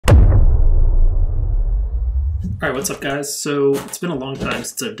Alright, what's up guys? So it's been a long time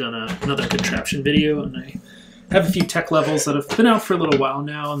since I've done another contraption video, and I have a few tech levels that have been out for a little while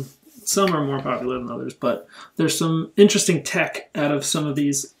now, and some are more popular than others, but there's some interesting tech out of some of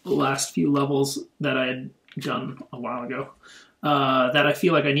these last few levels that I had done a while ago that I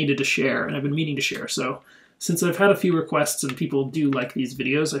feel like I needed to share, and I've been meaning to share. So since I've had a few requests and people do like these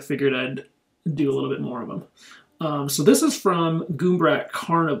videos, I figured I'd do a little bit more of them. So this is from Goombrat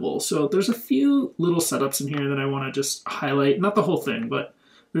Carnival. So there's a few little setups in here that I want to just highlight. Not the whole thing, but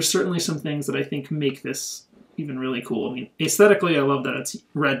there's certainly some things that I think make this even really cool. I mean, aesthetically, I love that it's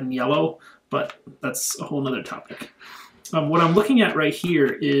red and yellow, but that's a whole nother topic. What I'm looking at right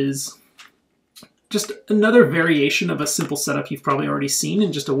here is just another variation of a simple setup you've probably already seen,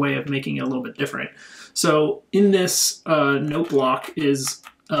 and just a way of making it a little bit different. So in this note block is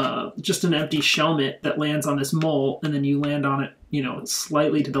just an empty shell mitt that lands on this mole, and then you land on it, you know,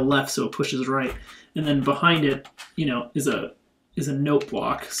 slightly to the left so it pushes right, and then behind it, you know, is a note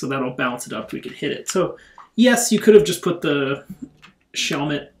block, so that'll bounce it up so we can hit it. So yes, you could have just put the shell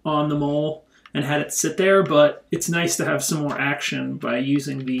mitt on the mole and had it sit there, but it's nice to have some more action by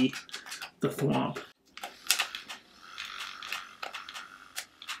using the thwomp.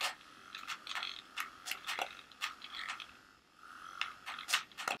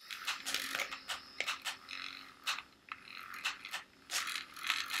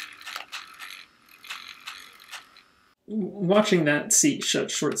 Watching that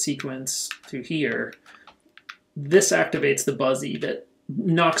short sequence to here, this activates the buzzy that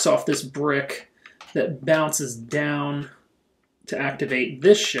knocks off this brick that bounces down to activate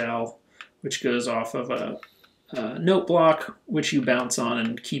this shell, which goes off of a note block, which you bounce on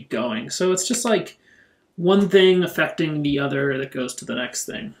and keep going. So it's just like one thing affecting the other that goes to the next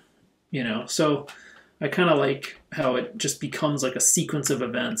thing, you know? So I kind of like how it just becomes like a sequence of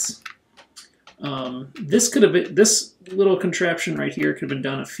events. This could have been, this little contraption right here could have been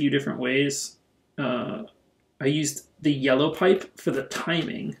done a few different ways. I used the yellow pipe for the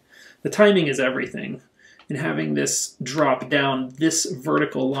timing. The timing is everything. And having this drop down this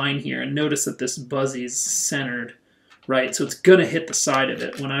vertical line here, and notice that this buzzy's centered, right? So it's gonna hit the side of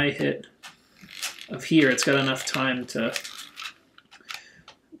it. When I hit of here, it's got enough time to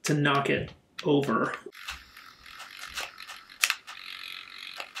knock it over.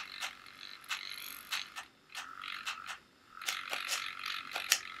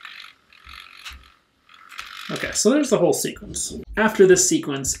 Okay, so there's the whole sequence. After this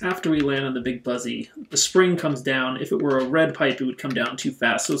sequence, after we land on the big buzzy, the spring comes down. If it were a red pipe, it would come down too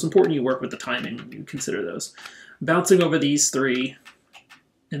fast, so it's important you work with the timing when you consider those. Bouncing over these three,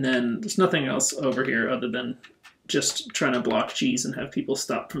 and then there's nothing else over here other than just trying to block cheese and have people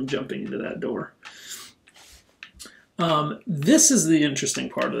stop from jumping into that door. This is the interesting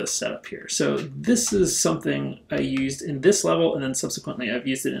part of this setup here. So this is something I used in this level, and then subsequently I've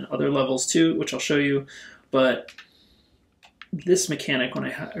used it in other levels too, which I'll show you. But this mechanic, when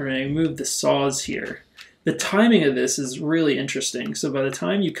I remove the saws here, the timing of this is really interesting. So by the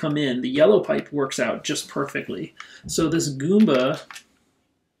time you come in, the yellow pipe works out just perfectly. So this Goomba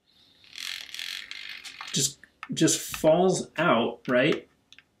just falls out, right?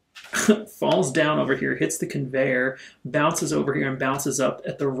 Falls down over here, hits the conveyor, bounces over here, and bounces up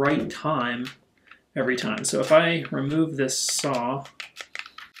at the right time every time. So if I remove this saw,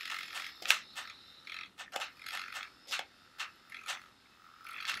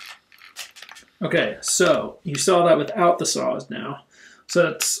 okay, so you saw that without the saws now.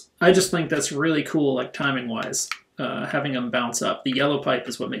 So I just think that's really cool, like timing-wise, having them bounce up. The yellow pipe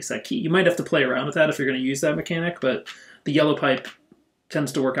is what makes that key. You might have to play around with that if you're going to use that mechanic, but the yellow pipe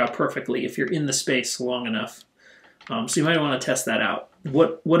tends to work out perfectly if you're in the space long enough. So you might want to test that out.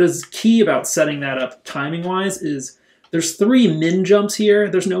 What is key about setting that up timing-wise is there's 3 min jumps here.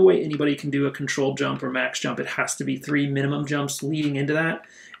 There's no way anybody can do a controlled jump or max jump. It has to be 3 minimum jumps leading into that.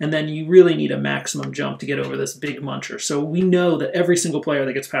 And then you really need a maximum jump to get over this big muncher. So we know that every single player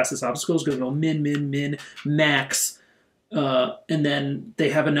that gets past this obstacle is going to go min, min, min, max. And then they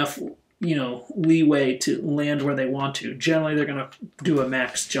have enough, you know, leeway to land where they want to. Generally, they're going to do a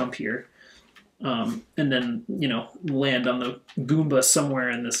max jump here. And then, you know, land on the Goomba somewhere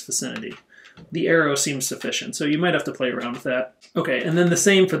in this vicinity. The arrow seems sufficient, so you might have to play around with that. Okay, and then the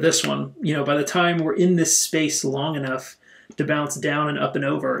same for this one. You know, by the time we're in this space long enough to bounce down and up and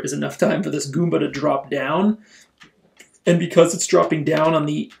over is enough time for this Goomba to drop down. And because it's dropping down on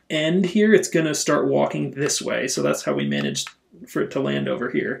the end here, it's going to start walking this way. So that's how we managed for it to land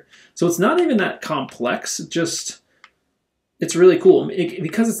over here. So it's not even that complex. It just it's really cool.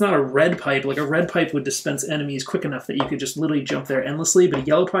 Because it's not a red pipe, like a red pipe would dispense enemies quick enough that you could just literally jump there endlessly, but a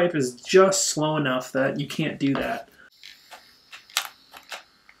yellow pipe is just slow enough that you can't do that.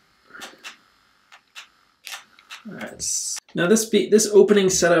 All right. Now this opening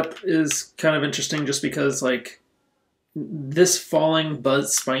setup is kind of interesting just because like this falling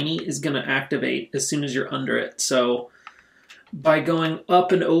Buzz Spiny is going to activate as soon as you're under it. So by going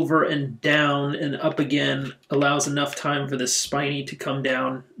up and over and down and up again allows enough time for this Spiny to come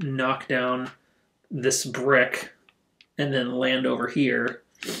down, knock down this brick, and then land over here.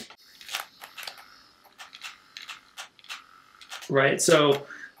 Right, so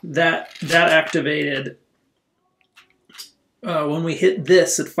that activated. When we hit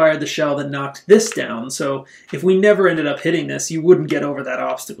this, it fired the shell that knocked this down. So if we never ended up hitting this, you wouldn't get over that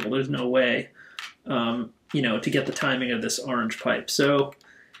obstacle. There's no way, you know, to get the timing of this orange pipe. So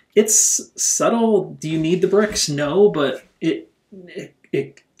it's subtle. Do you need the bricks? No, but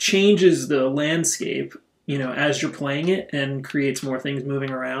it changes the landscape, you know, as you're playing it and creates more things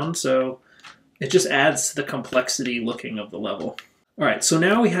moving around. So it just adds to the complexity looking of the level. All right, so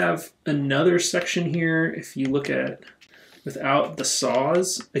now we have another section here. If you look at without the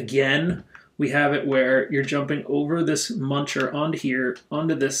saws, again, we have it where you're jumping over this muncher onto here,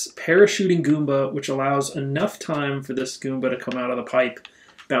 onto this parachuting Goomba, which allows enough time for this Goomba to come out of the pipe,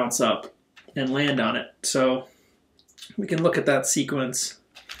 bounce up, and land on it. So we can look at that sequence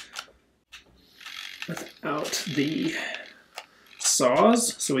without the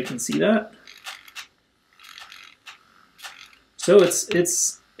saws, so we can see that. So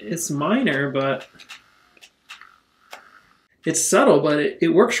it's minor, but it's subtle, but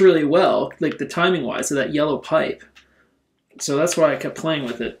it works really well, like the timing-wise of that yellow pipe. So that's why I kept playing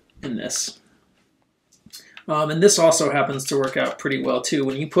with it in this. And this also happens to work out pretty well too.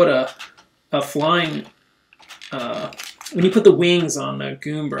 When you put a flying, when you put the wings on the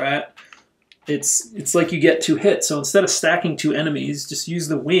Goombrat, it's like you get 2 hits. So instead of stacking 2 enemies, just use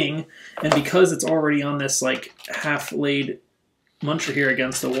the wing, and because it's already on this like half-laid muncher here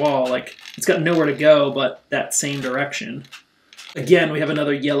against the wall, like it's got nowhere to go but that same direction. Again, we have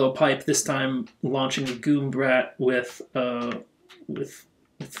another yellow pipe, this time launching the Goombrat with a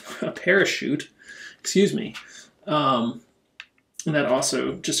parachute. Excuse me. And that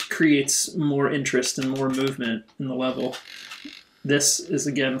also just creates more interest and more movement in the level. This is,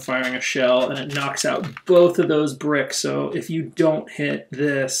 again, firing a shell, and it knocks out both of those bricks. So if you don't hit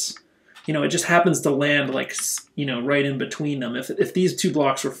this, you know, it just happens to land, like, you know, right in between them. If these 2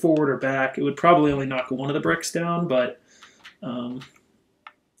 blocks were forward or back, it would probably only knock one of the bricks down, but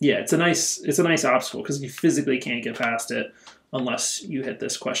yeah, it's a nice obstacle because you physically can't get past it unless you hit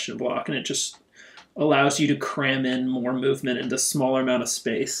this question block, and it just allows you to cram in more movement into a smaller amount of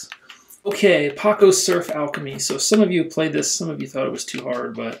space. Okay, Paco's Surf Alchemy. So some of you played this, some of you thought it was too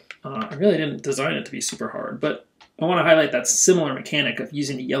hard, but I really didn't design it to be super hard. But I want to highlight that similar mechanic of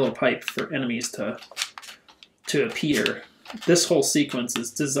using a yellow pipe for enemies to appear. This whole sequence is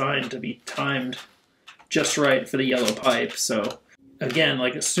designed to be timed just right for the yellow pipe. So again,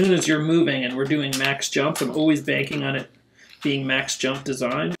 like as soon as you're moving and we're doing max jumps, I'm always banking on it being max jump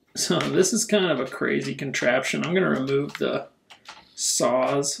design. So this is kind of a crazy contraption. I'm going to remove the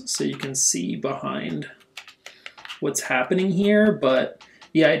saws so you can see behind what's happening here. But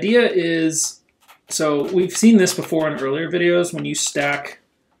the idea is, so we've seen this before in earlier videos, when you stack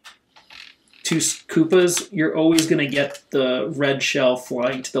 2 Koopas, you're always going to get the red shell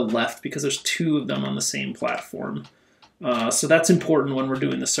flying to the left because there's 2 of them on the same platform. So that's important when we're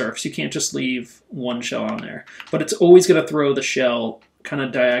doing the surfs. You can't just leave 1 shell on there. But it's always going to throw the shell kind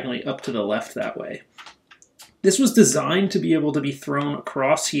of diagonally up to the left that way. This was designed to be able to be thrown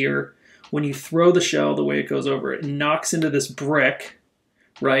across here. When you throw the shell, the way it goes over, it knocks into this brick,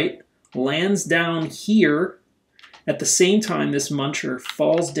 right? Lands down here. At the same time, this muncher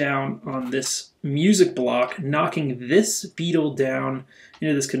falls down on this music block, knocking this beetle down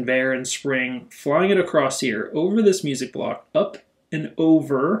into this conveyor and spring, flying it across here, over this music block, up and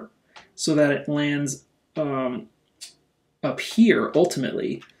over, so that it lands up here,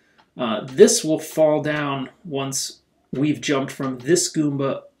 ultimately. This will fall down once we've jumped from this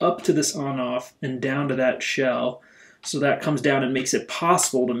Goomba up to this on-off and down to that shell. So that comes down and makes it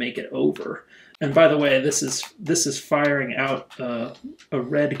possible to make it over. And by the way, this is firing out a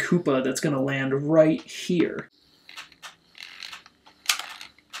red Koopa that's going to land right here.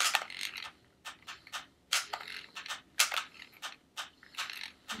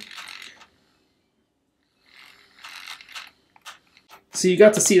 So you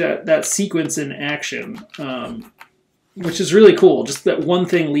got to see that sequence in action, which is really cool. Just that one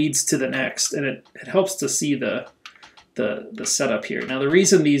thing leads to the next, and it helps to see the the setup here. Now the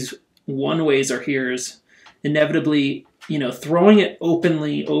reason these one-ways are here is inevitably, you know, throwing it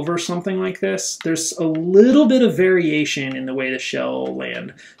openly over something like this, there's a little bit of variation in the way the shell will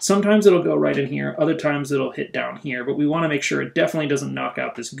land. Sometimes it'll go right in here, other times it'll hit down here, but we want to make sure it definitely doesn't knock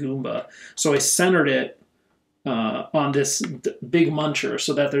out this Goomba. So I centered it on this big muncher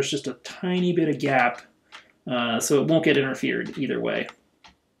so that there's just a tiny bit of gap so it won't get interfered either way.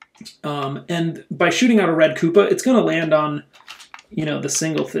 And by shooting out a red Koopa, it's going to land on, you know, the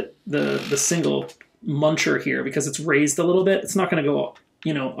single muncher here because it's raised a little bit. It's not going to go,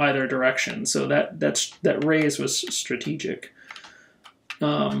 you know, either direction. So that raise was strategic.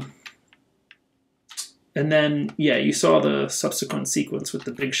 And then, yeah, you saw the subsequent sequence with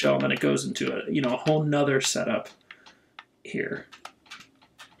the big shell, and then it goes into a, you know, a whole nother setup here.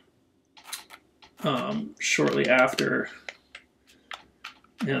 Shortly after,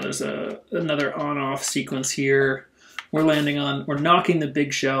 you know, there's another on-off sequence here. We're knocking the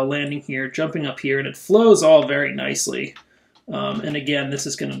big shell, landing here, jumping up here, and it flows all very nicely. And again, this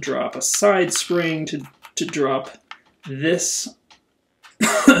is going to drop a side spring to drop this,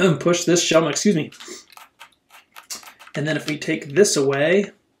 push this shell, excuse me. And then if we take this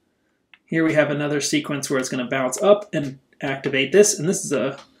away, here we have another sequence where it's going to bounce up and activate this. And this is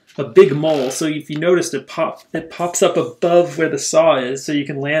a big mole. So if you noticed, it pops up above where the saw is so you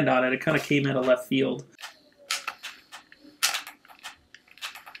can land on it. It kind of came out of left field.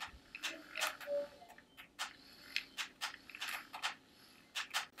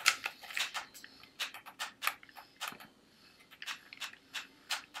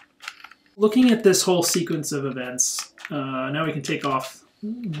 Looking at this whole sequence of events, now we can take off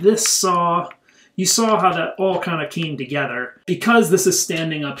this saw. You saw how that all kind of came together. Because this is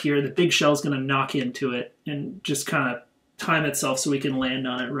standing up here, the big shell is going to knock into it and just kind of time itself so we can land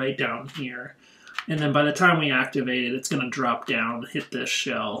on it right down here. And then by the time we activate it, it's going to drop down, hit this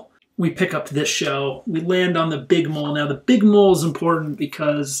shell. We pick up this shell. We land on the big mole. Now the big mole is important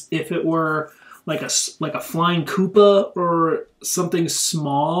because if it were like a flying Koopa or something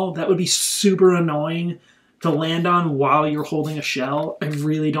small, that would be super annoying to land on while you're holding a shell. I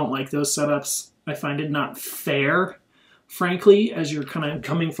really don't like those setups. I find it not fair, frankly. As you're kind of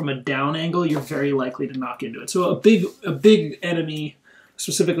coming from a down angle, you're very likely to knock into it. So a big enemy,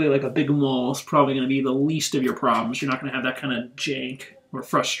 specifically like a big mole, is probably going to be the least of your problems. You're not going to have that kind of jank or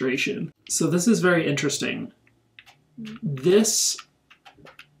frustration. So this is very interesting. This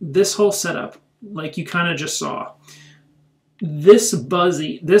whole setup, like you kind of just saw, this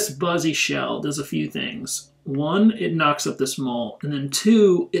buzzy shell does a few things. One, it knocks up this mole, and then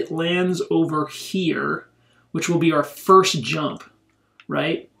two, it lands over here, which will be our first jump,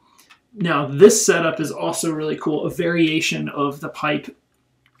 right? Now, this setup is also really cool, a variation of the pipe,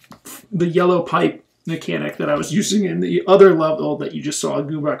 the yellow pipe mechanic that I was using in the other level that you just saw at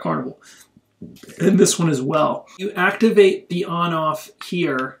Goomba Carnival, and this one as well. You activate the on-off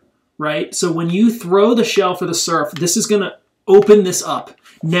here, right? So when you throw the shell for the surf, this is going to open this up.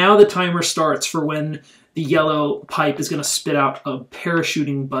 Now the timer starts for when the yellow pipe is going to spit out a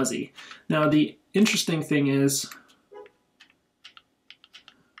parachuting buzzy. Now the interesting thing is,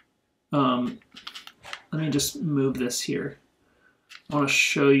 let me just move this here. I want to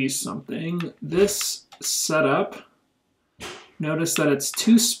show you something. This setup, notice that it's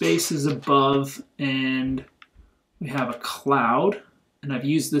 2 spaces above and we have a cloud. And I've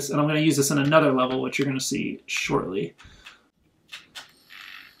used this, and I'm going to use this in another level, which you're going to see shortly.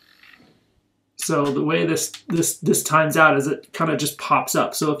 So the way this times out is it kind of just pops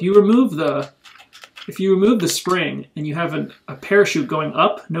up. So if you remove the spring and you have a parachute going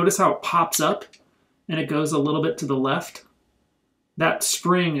up, notice how it pops up and it goes a little bit to the left. That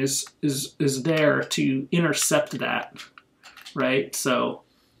spring is there to intercept that, right? So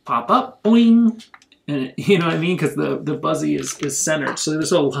pop up, boing, and you know what I mean, because the buzzy is centered. So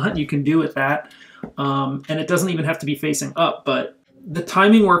there's a lot you can do with that, and it doesn't even have to be facing up, but the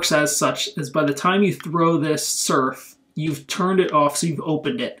timing works as such as by the time you throw this surf, you've turned it off, so you've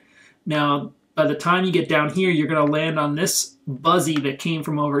opened it. Now, by the time you get down here, you're going to land on this buzzy that came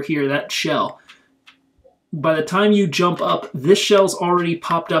from over here, that shell. By the time you jump up, this shell's already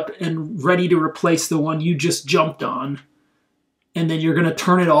popped up and ready to replace the one you just jumped on. And then you're going to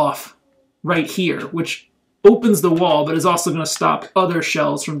turn it off right here, which opens the wall, but is also going to stop other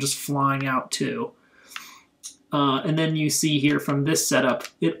shells from just flying out too. And then you see here from this setup,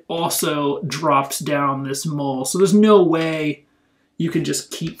 it also drops down this mole. So there's no way you can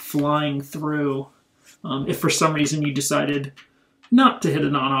just keep flying through if for some reason you decided not to hit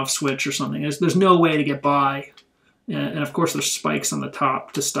an on-off switch or something. There's no way to get by. And of course there's spikes on the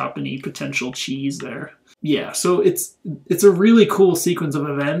top to stop any potential cheese there. yeah, so it's a really cool sequence of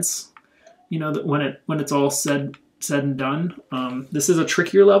events. You know, that when it's all said and done. This is a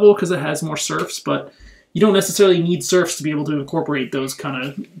trickier level because it has more surfs, but you don't necessarily need surfs to be able to incorporate those kind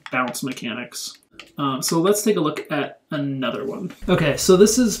of bounce mechanics. So let's take a look at another one. Okay, so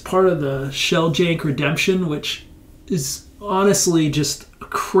this is part of the Shell Jank Redemption, which is honestly just a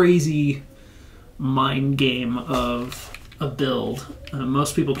crazy mind game of a build.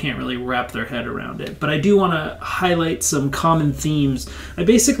 Most people can't really wrap their head around it, but I do want to highlight some common themes. I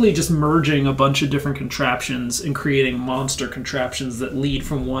basically just merging a bunch of different contraptions and creating monster contraptions that lead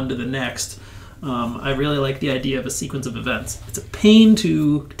from one to the next. I really like the idea of a sequence of events. It's a pain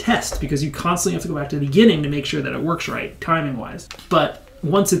to test because you constantly have to go back to the beginning to make sure that it works right, timing-wise. But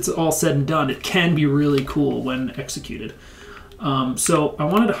once it's all said and done, it can be really cool when executed. So I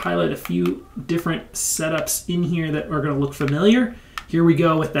wanted to highlight a few different setups in here that are going to look familiar. Here we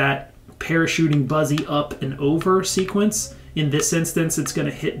go with that parachuting Buzzy up and over sequence. In this instance, it's going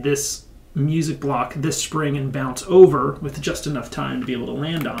to hit this music block, this spring, and bounce over with just enough time to be able to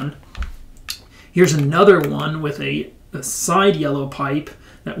land on. Here's another one with a side yellow pipe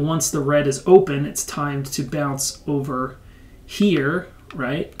that once the red is open, it's timed to bounce over here,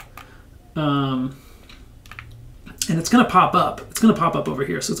 right? And it's going to pop up. It's going to pop up over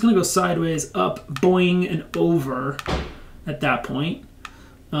here. So it's going to go sideways, up, boing, and over at that point.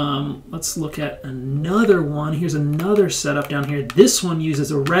 Let's look at another one. Here's another setup down here. This one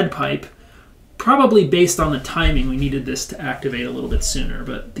uses a red pipe. Probably based on the timing, we needed this to activate a little bit sooner.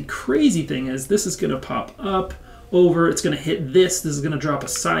 But the crazy thing is this is going to pop up, over. It's going to hit this. This is going to drop a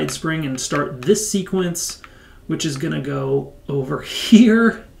side spring and start this sequence, which is going to go over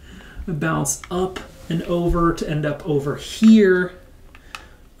here, bounce up and over to end up over here.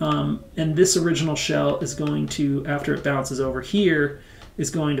 And this original shell is going to, after it bounces over here,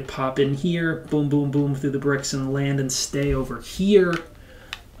 is going to pop in here, boom, boom, boom, through the bricks and land and stay over here.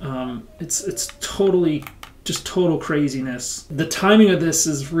 It's totally, just total craziness. The timing of this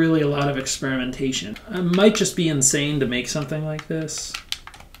is really a lot of experimentation. I might just be insane to make something like this.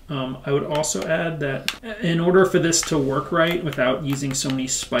 I would also add that in order for this to work right without using so many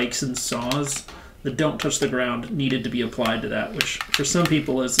spikes and saws, the don't touch the ground needed to be applied to that, which for some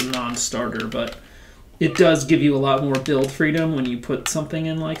people is a non-starter, but it does give you a lot more build freedom when you put something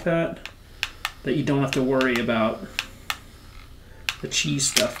in like that you don't have to worry about the cheese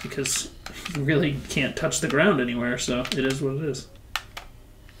stuff because you really can't touch the ground anywhere, so it is what it is.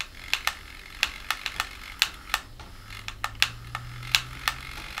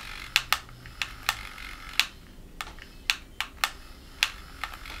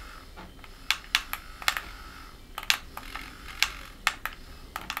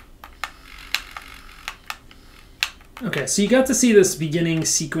 Okay, so you got to see this beginning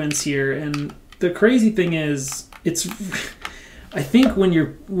sequence here, and the crazy thing is, it's, I think when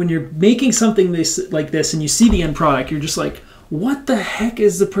you're making something like this and you see the end product, you're just like, what the heck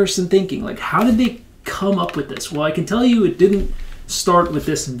is the person thinking? Like, how did they come up with this? Well, I can tell you it didn't start with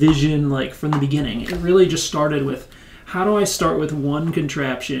this vision like from the beginning. It really just started with, how do I start with one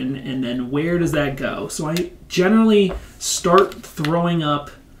contraption and then where does that go? So I generally start throwing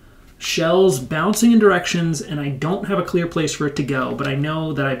up shells bouncing in directions, and I don't have a clear place for it to go, but I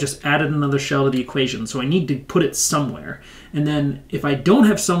know that I've just added another shell to the equation, so I need to put it somewhere. And then if I don't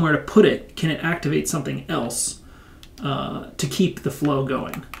have somewhere to put it, can it activate something else to keep the flow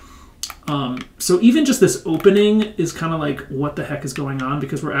going? So even just this opening is kind of like, what the heck is going on?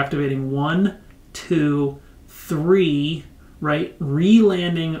 Because we're activating 1, 2, 3, right?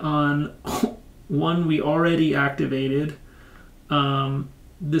 Re-landing on one we already activated.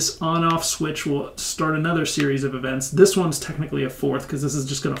 This on-off switch will start another series of events. This one's technically a fourth because this is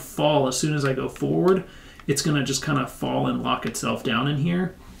just going to fall as soon as I go forward. It's going to just kind of fall and lock itself down in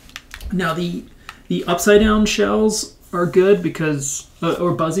here. Now the upside-down shells are good because,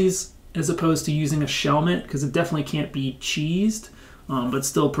 or buzzies, as opposed to using a shellmet, because it definitely can't be cheesed, but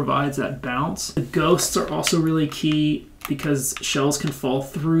still provides that bounce. The ghosts are also really key because shells can fall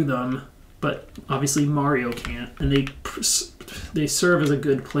through them, but obviously Mario can't, and they serve as a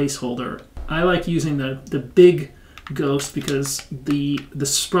good placeholder. I like using the big ghost because the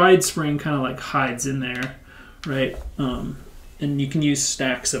sprite spring kind of like hides in there, right? And you can use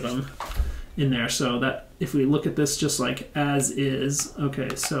stacks of them in there, so that if we look at this just like as is,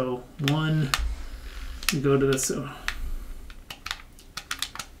 okay, so one, you go to this,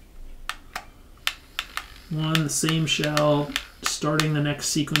 one, the same shell, starting the next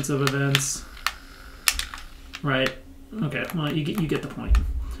sequence of events, right? Okay, well, you get the point.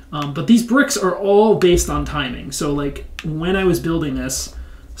 But these bricks are all based on timing. So like when I was building this,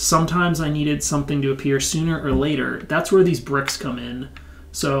 Sometimes I needed something to appear sooner or later. That's where these bricks come in.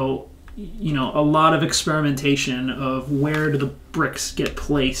 So, you know, a lot of experimentation of where do the bricks get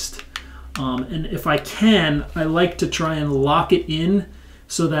placed. And if I can, I like to try and lock it in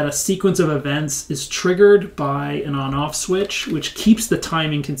so that a sequence of events is triggered by an on-off switch, which keeps the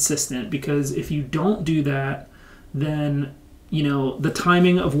timing consistent. Because if you don't do that, then, you know, the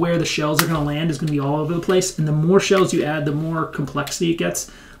timing of where the shells are going to land is going to be all over the place. And the more shells you add, the more complexity it gets.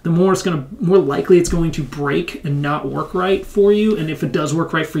 The more likely it's going to break and not work right for you. And if it does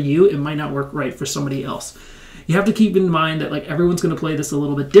work right for you, it might not work right for somebody else. You have to keep in mind that like everyone's going to play this a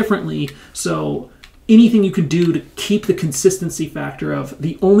little bit differently. So anything you can do to keep the consistency factor of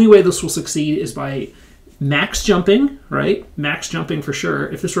the only way this will succeed is by max jumping, right? Max jumping for sure.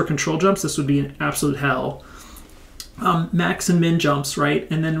 If this were control jumps, this would be an absolute hell. Max and min jumps, right?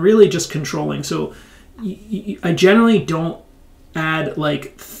 And then really just controlling. So I generally don't add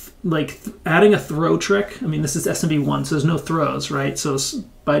adding a throw trick. I mean, this is SMB1, so there's no throws, right? So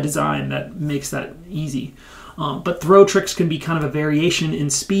by design, that makes that easy. But throw tricks can be kind of a variation in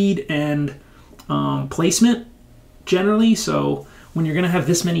speed and placement generally. So when you're going to have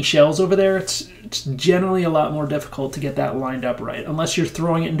this many shells over there, it's generally a lot more difficult to get that lined up right, unless you're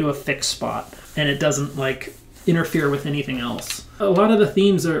throwing it into a fixed spot and it doesn't like interfere with anything else. A lot of the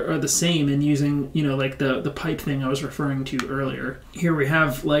themes are the same in using, you know, like the pipe thing I was referring to earlier. Here we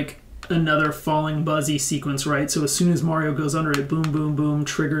have like another falling buzzy sequence, right? So as soon as Mario goes under it, boom, boom, boom,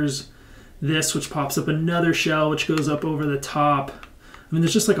 triggers this, which pops up another shell, which goes up over the top. I mean,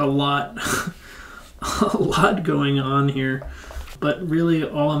 there's just like a lot, a lot going on here. But really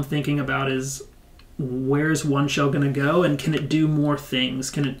all I'm thinking about is where's one shell going to go and can it do more things?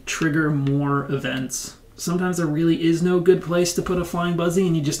 Can it trigger more events? Sometimes there really is no good place to put a flying buzzy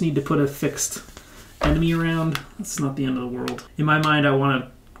and you just need to put a fixed enemy around. It's not the end of the world. In my mind, I want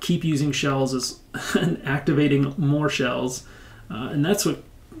to keep using shells as and activating more shells. And that's what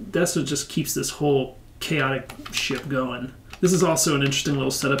just keeps this whole chaotic ship going. This is also an interesting little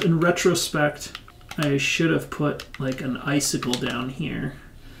setup. In retrospect, I should have put like an icicle down here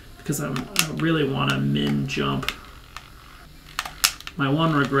because I really want to min jump. My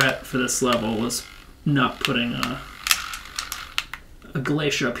one regret for this level was not putting a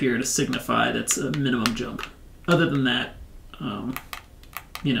glacier up here to signify that's a minimum jump. Other than that,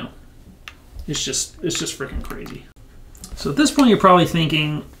 you know, it's just freaking crazy. So at this point, you're probably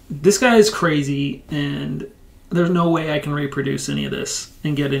thinking, this guy is crazy, and there's no way I can reproduce any of this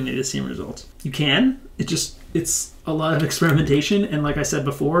and get any of the same results. You can. It's a lot of experimentation, and like I said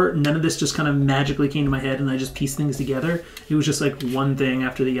before, none of this just kind of magically came to my head and I just pieced things together. It was just like one thing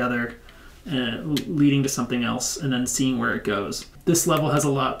after the other, leading to something else, and then seeing where it goes. This level has a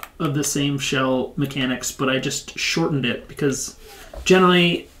lot of the same shell mechanics, but I just shortened it because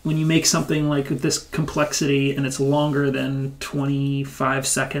generally when you make something like this complexity and it's longer than 25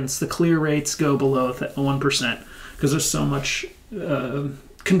 seconds, the clear rates go below 1% because there's so much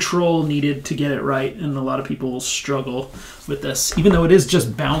control needed to get it right, and a lot of people will struggle with this. Even though it is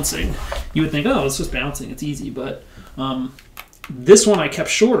just bouncing, you would think, oh, it's just bouncing, it's easy, but this one I kept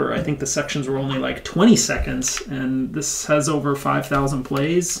shorter. I think the sections were only like 20 seconds, and this has over 5,000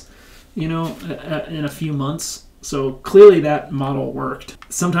 plays, you know, in a few months. So clearly that model worked.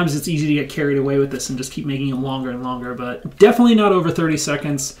 Sometimes it's easy to get carried away with this and just keep making them longer and longer, but definitely not over 30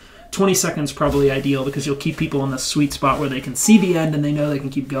 seconds. 20 seconds probably ideal because you'll keep people in the sweet spot where they can see the end and they know they can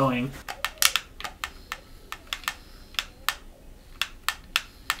keep going.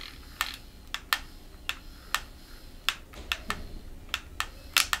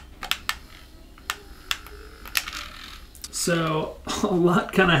 So a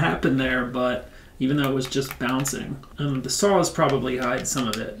lot kind of happened there, but even though it was just bouncing. The saws probably hide some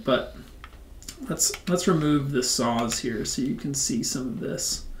of it, but let's remove the saws here so you can see some of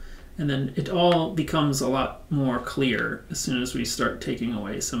this. And then it all becomes a lot more clear as soon as we start taking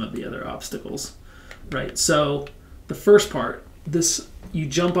away some of the other obstacles. Right, so the first part, this, you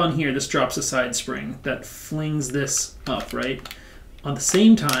jump on here, this drops a side spring that flings this up, right? On the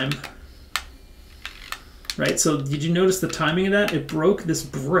same time, right, so did you notice the timing of that? It broke this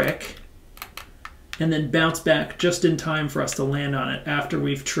brick and then bounced back just in time for us to land on it after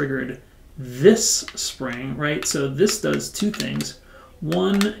we've triggered this spring, right? So this does two things.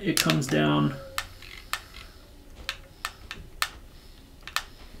 One, it comes down.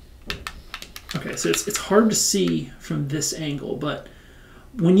 Okay, so it's hard to see from this angle, but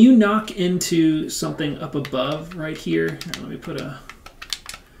when you knock into something up above right here, let me put a,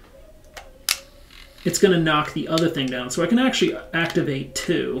 it's going to knock the other thing down. So I can actually activate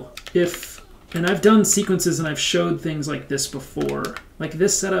two if, and I've done sequences and I've showed things like this before, like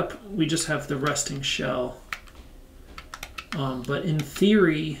this setup, we just have the resting shell. But in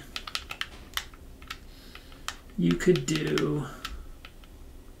theory, you could do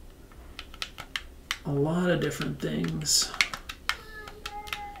a lot of different things.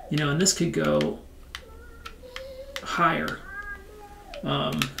 You know, and this could go higher.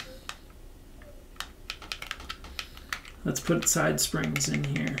 Let's put side springs in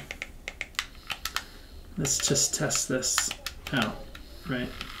here. Let's just test this out, right?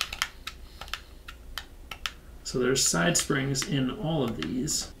 So there's side springs in all of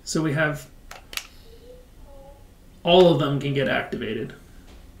these. So we have, all of them can get activated.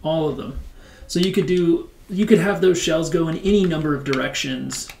 All of them. So you could have those shells go in any number of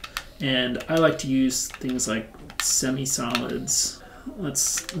directions. And I like to use things like semi-solids.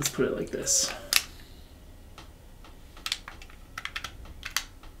 Let's put it like this.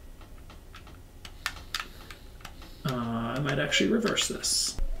 I might actually reverse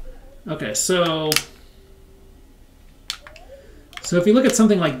this. Okay, so if you look at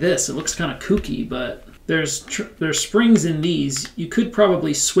something like this, it looks kind of kooky, but there's springs in these. You could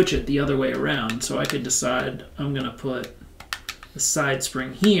probably switch it the other way around. So I could decide I'm going to put the side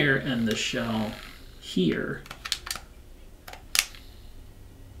spring here and the shell here.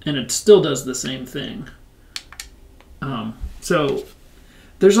 And it still does the same thing. So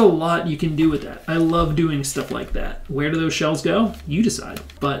there's a lot you can do with that. I love doing stuff like that. Where do those shells go? You decide.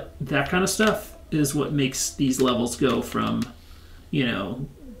 But that kind of stuff is what makes these levels go from, you know,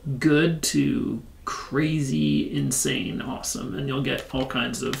 good to crazy, insane, awesome. And you'll get all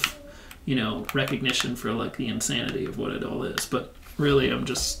kinds of, you know, recognition for like the insanity of what it all is. But really, I'm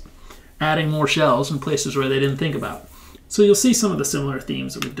just adding more shells in places where they didn't think about. So you'll see some of the similar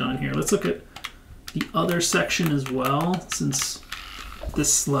themes that we've done here. Let's look at the other section as well, since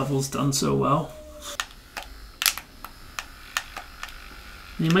this level's done so well.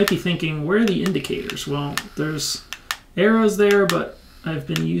 And you might be thinking, where are the indicators? Well, there's arrows there, but I've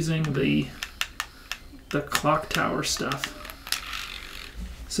been using the clock tower stuff.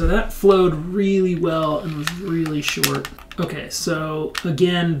 So that flowed really well and was really short. Okay, so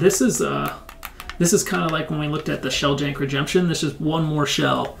again, this is kind of like when we looked at the shell jank redemption. There's just one more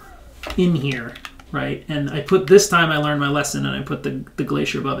shell in here, right? And I put, this time I learned my lesson and I put the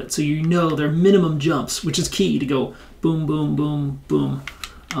glacier above it. So you know they're minimum jumps, which is key to go boom, boom, boom, boom.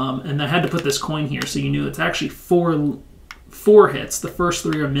 And I had to put this coin here so you knew it's actually four hits. The first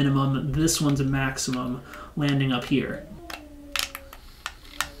three are minimum. This one's a maximum, landing up here.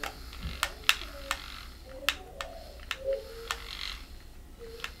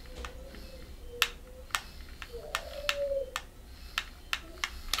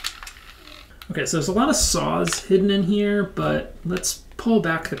 Okay, so there's a lot of saws hidden in here, but let's pull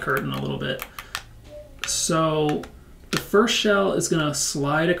back the curtain a little bit. So the first shell is going to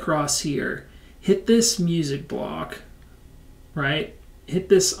slide across here, hit this music block, right? Hit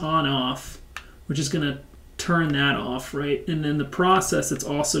this on off, which is going to turn that off, right? And in the process, it's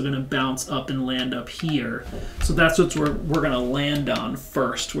also going to bounce up and land up here. So that's what we're going to land on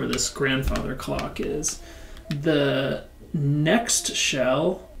first, where this grandfather clock is. The next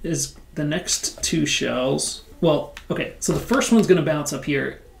shell is the next two shells. Well, okay, so the first one's going to bounce up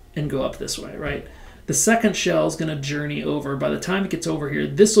here and go up this way, right? The second shell is going to journey over. By the time it gets over here,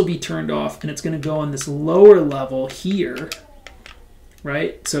 this will be turned off, and it's going to go on this lower level here,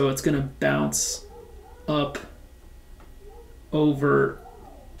 right? So it's going to bounce up over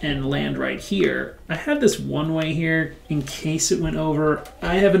and land right here. I had this one way here in case it went over.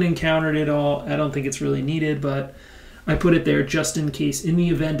 I haven't encountered it all. I don't think it's really needed, but I put it there just in case. In the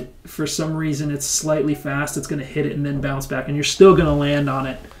event, for some reason, it's slightly fast, it's going to hit it and then bounce back, and you're still going to land on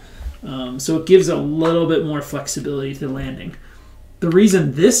it. So it gives a little bit more flexibility to landing. The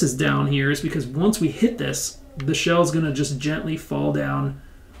reason this is down here is because once we hit this, the shell's going to just gently fall down,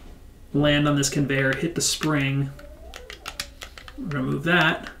 land on this conveyor, hit the spring. We're going to move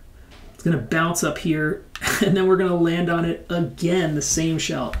that. It's going to bounce up here, and then we're going to land on it again, the same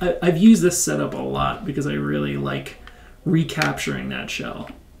shell. I've used this setup a lot because I really like recapturing that shell.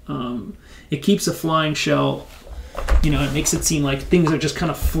 It keeps a flying shell, you know, it makes it seem like things are just kind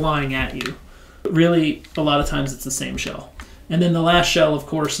of flying at you. But really, a lot of times it's the same shell. And then the last shell, of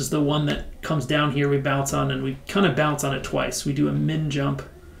course, is the one that comes down here, we bounce on, and we kind of bounce on it twice. We do a min jump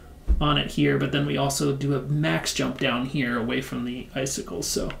on it here, but then we also do a max jump down here away from the icicles.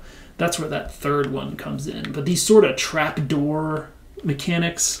 So that's where that third one comes in. But these sort of trapdoor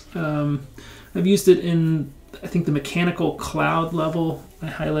mechanics, I've used it in, I think, the mechanical cloud level I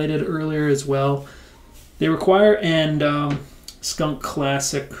highlighted earlier as well. They require, and Skunk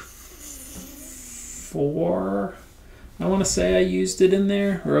Classic 4, I want to say I used it in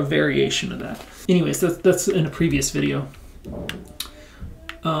there, or a variation of that. Anyways, that's in a previous video.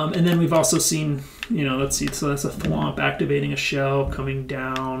 And then we've also seen, you know, let's see, so that's a thwomp activating a shell coming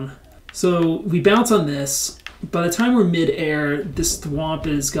down. So we bounce on this. By the time we're mid-air, this thwomp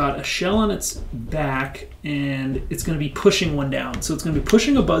has got a shell on its back, and it's going to be pushing one down. So it's going to be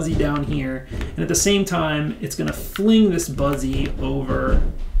pushing a buzzy down here, and at the same time, it's going to fling this buzzy over,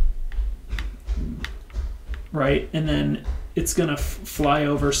 right? And then it's going to fly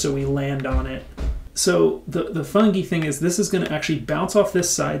over so we land on it. So the funky thing is this is going to actually bounce off this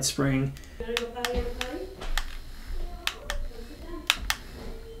side spring.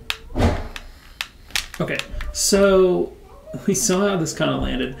 Okay, so we saw how this kind of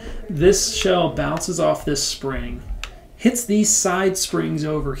landed. This shell bounces off this spring, hits these side springs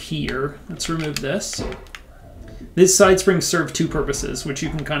over here. Let's remove this. These side springs serve two purposes, which you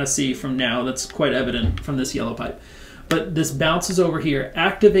can kind of see from now. That's quite evident from this yellow pipe. But this bounces over here,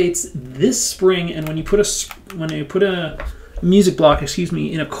 activates this spring, and when you put a music block, excuse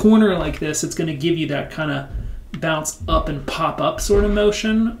me, in a corner like this, it's going to give you that kind of bounce up and pop up sort of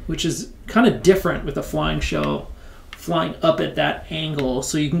motion, which is kind of different with a flying shell flying up at that angle.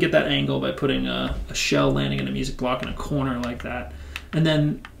 So you can get that angle by putting a shell landing in a music block in a corner like that. And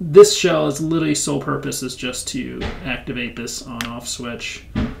then this shell is literally sole purpose is just to activate this on-off switch,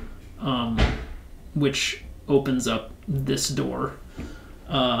 which opens up this door.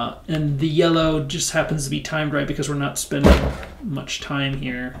 And the yellow just happens to be timed right because we're not spending much time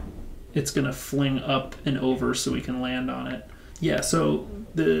here. It's going to fling up and over so we can land on it. Yeah, so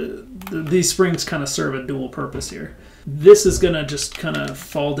these springs kind of serve a dual purpose here. This is going to just kind of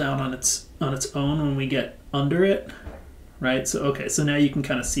fall down on its own when we get under it, right? So okay, so now you can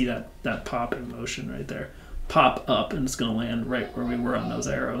kind of see that pop in motion right there. Pop up, and it's going to land right where we were on those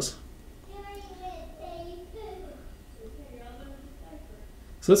arrows.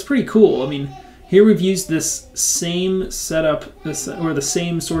 So that's pretty cool. I mean, here we've used this same setup, or the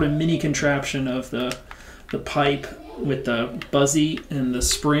same sort of mini contraption of the pipe with the buzzy and the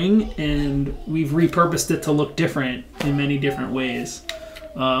spring, and we've repurposed it to look different in many different ways.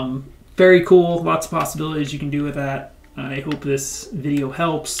 Very cool, lots of possibilities you can do with that. I hope this video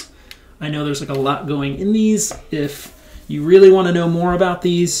helps. I know there's like a lot going in these. If you really want to know more about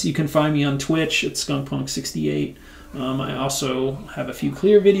these, you can find me on Twitch at skunkpunk68. I also have a few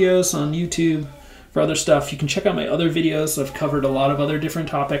clear videos on YouTube for other stuff. You can check out my other videos. I've covered a lot of other different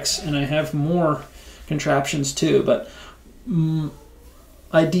topics, and I have more contraptions too. But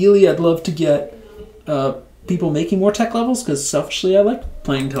ideally, I'd love to get people making more tech levels, because selfishly, I like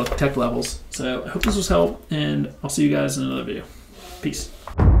playing tech levels. So I hope this was helpful, and I'll see you guys in another video. Peace.